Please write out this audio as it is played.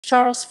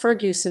Charles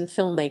Ferguson,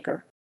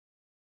 filmmaker.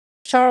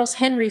 Charles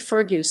Henry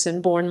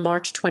Ferguson, born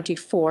March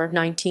 24,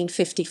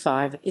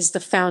 1955, is the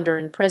founder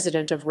and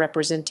president of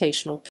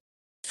Representational Pictures.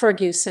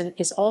 Ferguson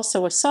is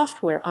also a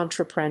software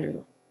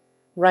entrepreneur,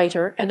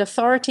 writer, and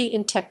authority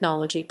in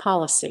technology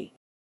policy.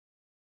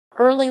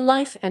 Early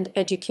life and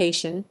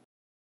education.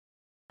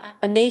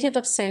 A native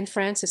of San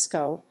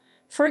Francisco,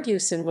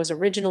 Ferguson was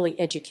originally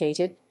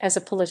educated as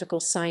a political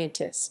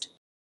scientist.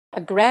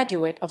 A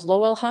graduate of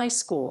Lowell High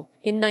School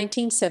in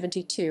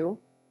 1972,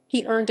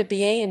 he earned a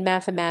BA in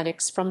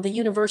mathematics from the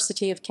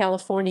University of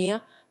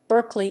California,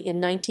 Berkeley in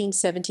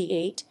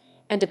 1978,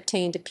 and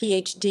obtained a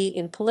PhD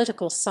in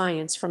political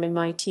science from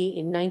MIT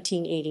in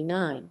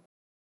 1989.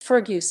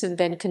 Ferguson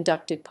then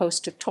conducted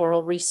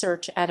postdoctoral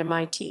research at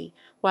MIT,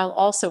 while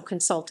also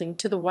consulting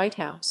to the White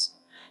House,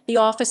 the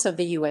Office of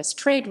the U.S.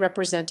 Trade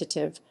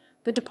Representative,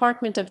 the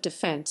Department of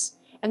Defense,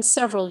 and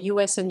several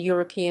U.S. and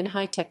European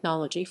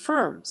high-technology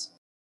firms.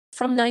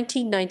 From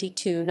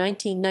 1992 to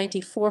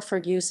 1994,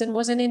 Ferguson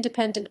was an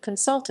independent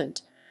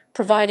consultant,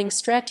 providing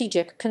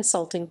strategic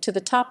consulting to the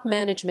top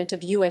management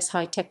of U.S.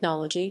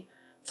 high-technology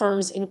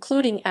firms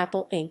including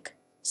Apple Inc.,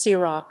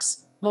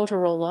 Xerox,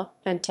 Motorola,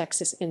 and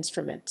Texas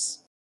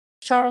Instruments.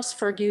 Charles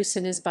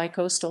Ferguson is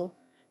bicoastal,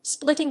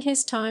 splitting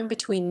his time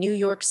between New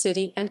York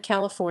City and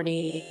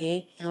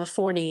California.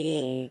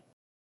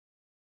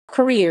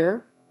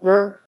 Career.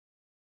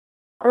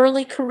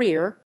 Early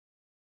career.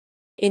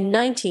 In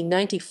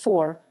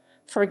 1994,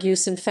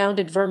 Ferguson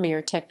founded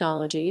Vermeer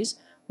Technologies,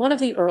 one of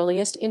the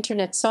earliest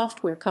internet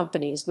software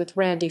companies, with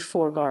Randy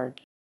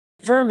Forgard.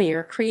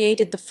 Vermeer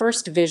created the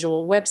first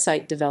visual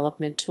website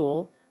development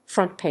tool,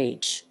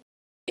 FrontPage.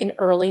 In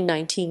early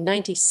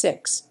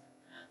 1996,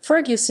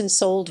 Ferguson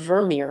sold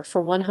Vermeer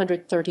for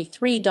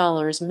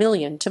 $133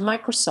 million to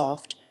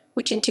Microsoft,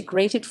 which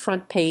integrated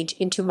FrontPage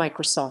into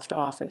Microsoft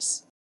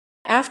Office.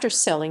 After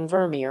selling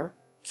Vermeer,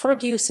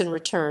 Ferguson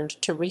returned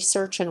to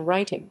research and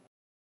writing.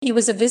 He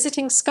was a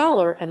visiting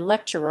scholar and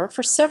lecturer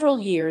for several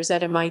years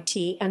at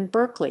MIT and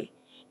Berkeley,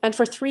 and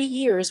for 3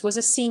 years was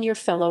a senior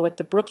fellow at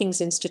the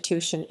Brookings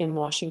Institution in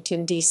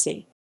Washington,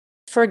 D.C.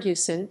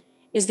 Ferguson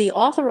is the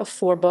author of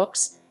 4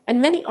 books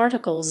and many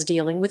articles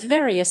dealing with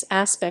various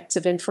aspects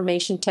of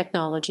information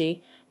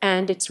technology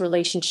and its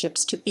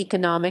relationships to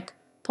economic,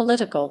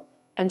 political,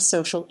 and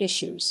social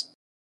issues.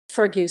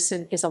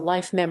 Ferguson is a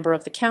life member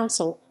of the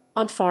Council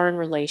on Foreign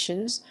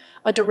Relations,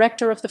 a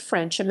director of the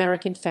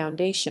French-American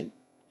Foundation,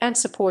 and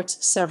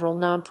supports several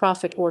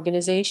nonprofit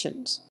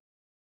organizations.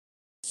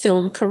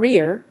 Film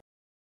career.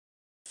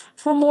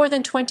 For more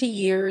than 20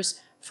 years,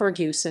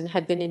 Ferguson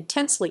had been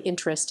intensely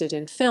interested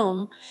in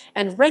film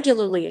and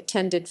regularly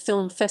attended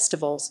film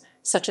festivals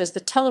such as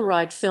the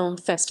Telluride Film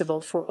Festival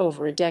for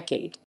over a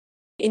decade.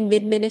 In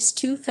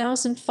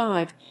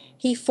mid-2005,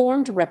 he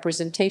formed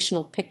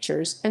Representational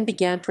Pictures and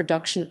began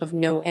production of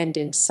No End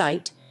in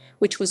Sight,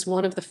 which was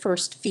one of the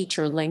first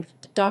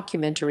feature-length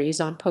documentaries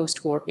on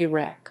post-war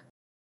Iraq.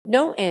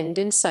 No End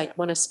in Sight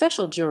won a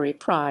special jury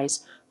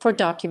prize for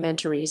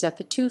documentaries at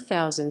the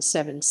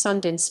 2007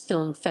 Sundance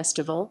Film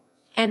Festival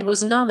and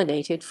was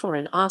nominated for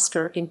an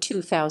Oscar in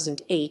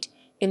 2008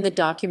 in the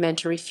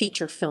documentary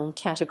feature film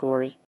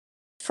category.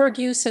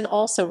 Ferguson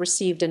also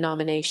received a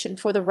nomination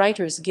for the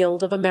Writers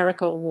Guild of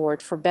America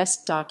Award for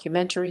Best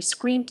Documentary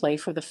Screenplay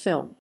for the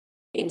film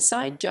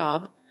Inside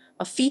Job,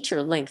 a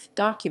feature-length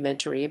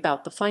documentary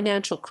about the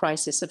financial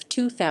crisis of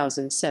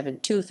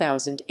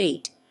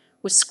 2007-2008,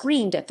 was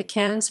screened at the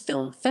Cannes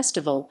Film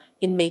Festival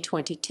in May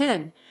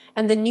 2010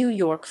 and the New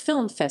York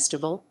Film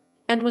Festival,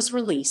 and was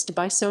released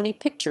by Sony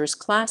Pictures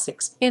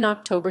Classics in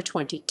October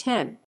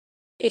 2010.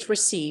 It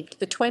received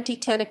the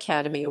 2010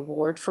 Academy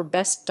Award for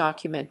Best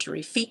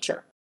Documentary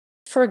Feature.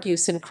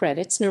 Ferguson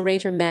credits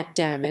narrator Matt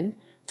Damon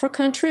for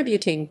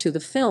contributing to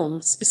the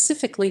film,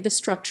 specifically the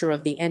structure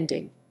of the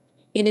ending,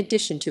 in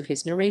addition to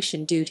his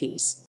narration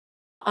duties.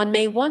 On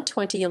May 1,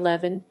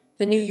 2011,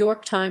 the New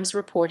York Times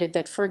reported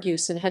that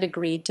Ferguson had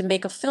agreed to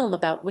make a film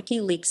about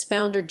WikiLeaks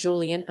founder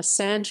Julian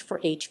Assange for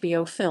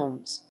HBO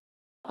Films.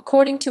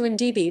 According to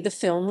IMDb, the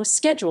film was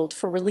scheduled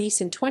for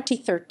release in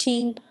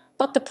 2013,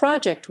 but the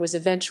project was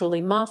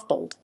eventually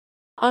mothballed.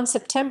 On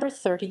September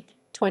 30,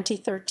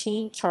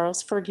 2013,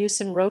 Charles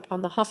Ferguson wrote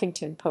on the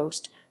Huffington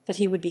Post that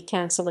he would be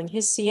canceling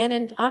his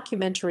CNN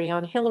documentary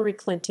on Hillary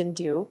Clinton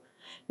due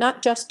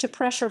not just to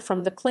pressure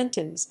from the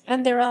Clintons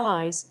and their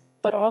allies,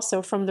 but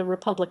also from the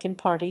Republican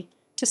Party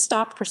to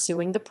stop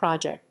pursuing the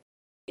project.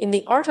 In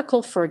the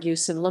article,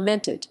 Ferguson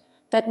lamented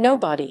that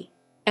nobody,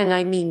 and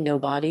I mean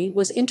nobody,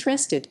 was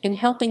interested in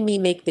helping me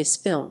make this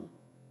film.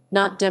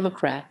 Not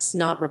Democrats,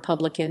 not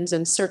Republicans,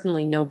 and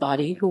certainly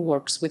nobody who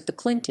works with the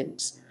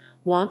Clintons,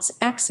 wants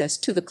access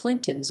to the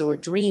Clintons, or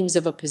dreams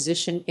of a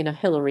position in a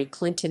Hillary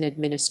Clinton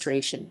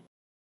administration.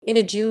 In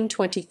a June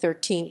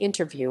 2013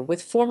 interview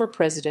with former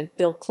President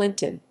Bill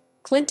Clinton,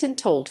 Clinton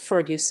told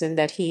Ferguson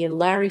that he and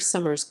Larry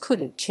Summers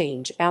couldn't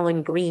change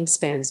Alan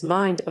Greenspan's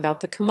mind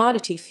about the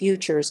Commodity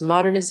Futures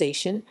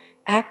Modernization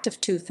Act of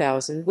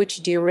 2000,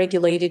 which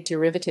deregulated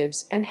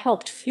derivatives and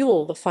helped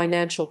fuel the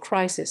financial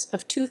crisis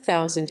of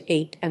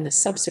 2008 and the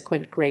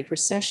subsequent Great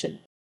Recession.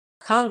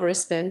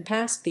 Congress then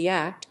passed the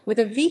act with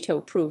a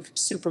veto-proof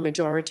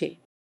supermajority.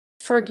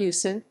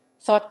 Ferguson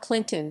thought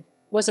Clinton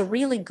was a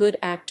really good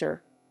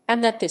actor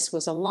and that this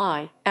was a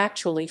lie.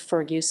 Actually,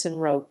 Ferguson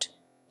wrote,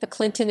 the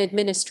Clinton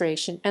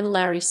administration and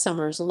Larry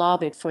Summers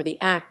lobbied for the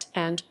act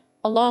and,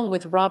 along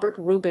with Robert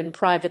Rubin,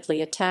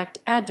 privately attacked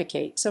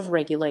advocates of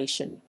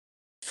regulation.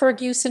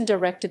 Ferguson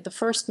directed the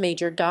first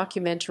major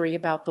documentary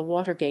about the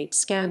Watergate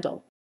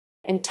scandal.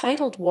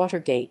 Entitled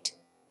Watergate,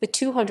 the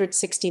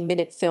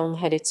 260-minute film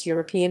had its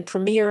European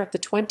premiere at the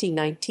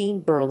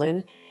 2019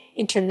 Berlin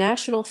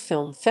International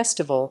Film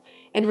Festival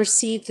and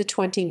received the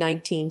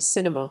 2019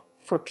 Cinema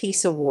for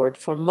Peace Award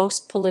for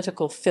Most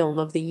Political Film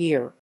of the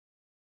Year.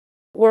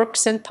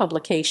 Works and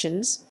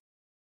publications: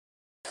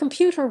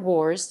 Computer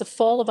Wars, The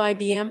Fall of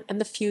IBM and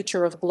the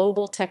Future of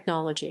Global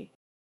Technology,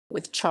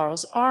 with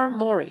Charles R.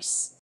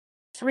 Morris.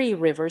 Three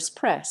Rivers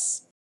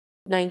Press,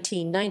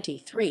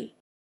 1993.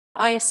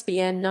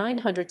 ISBN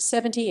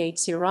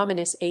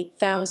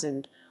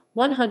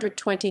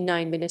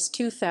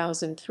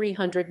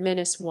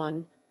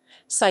 970-80-129-2300-1.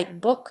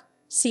 Site book,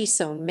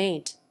 CSON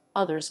Maint,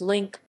 others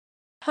link.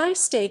 High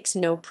Stakes,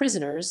 No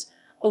Prisoners,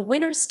 A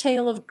Winner's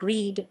Tale of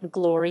Greed and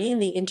Glory in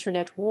the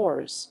Internet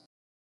Wars.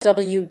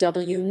 W.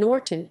 W.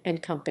 Norton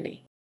and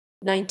Company,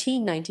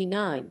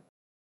 1999.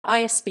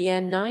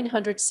 ISBN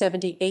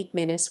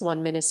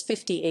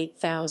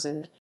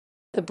 978-1-58000.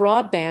 The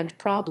Broadband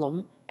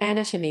Problem,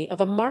 Anatomy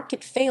of a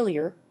Market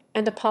Failure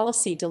and a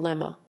Policy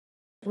Dilemma.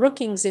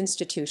 Brookings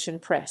Institution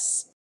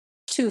Press,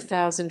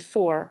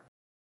 2004.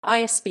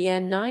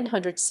 ISBN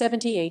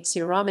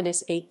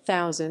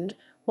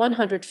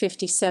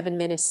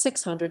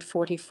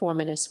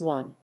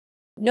 978-80-157-644-1.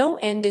 No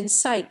End in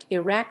Sight,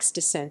 Iraq's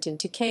Descent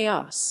into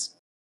Chaos.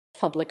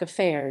 Public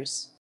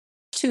Affairs,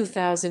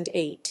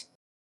 2008.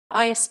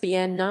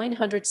 ISBN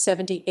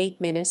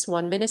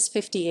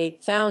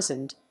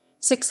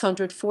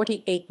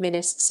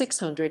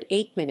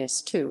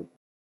 978-1-58648-648-608-2.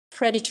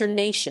 Predator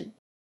Nation,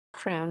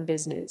 Crown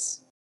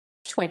Business,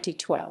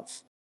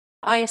 2012.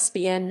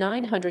 ISBN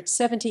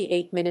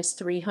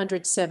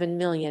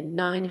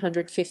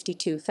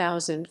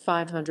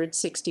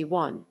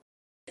 978-307,952,561.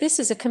 This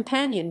is a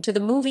companion to the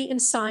movie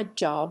Inside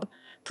Job,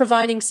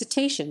 providing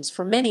citations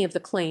for many of the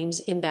claims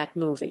in that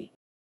movie.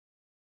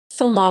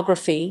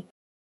 Filmography: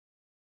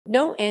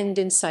 No End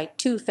in Sight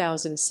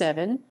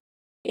 2007,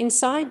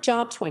 Inside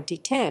Job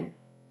 2010,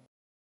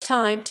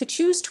 Time to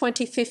Choose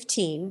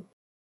 2015,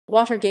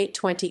 Watergate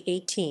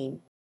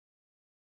 2018.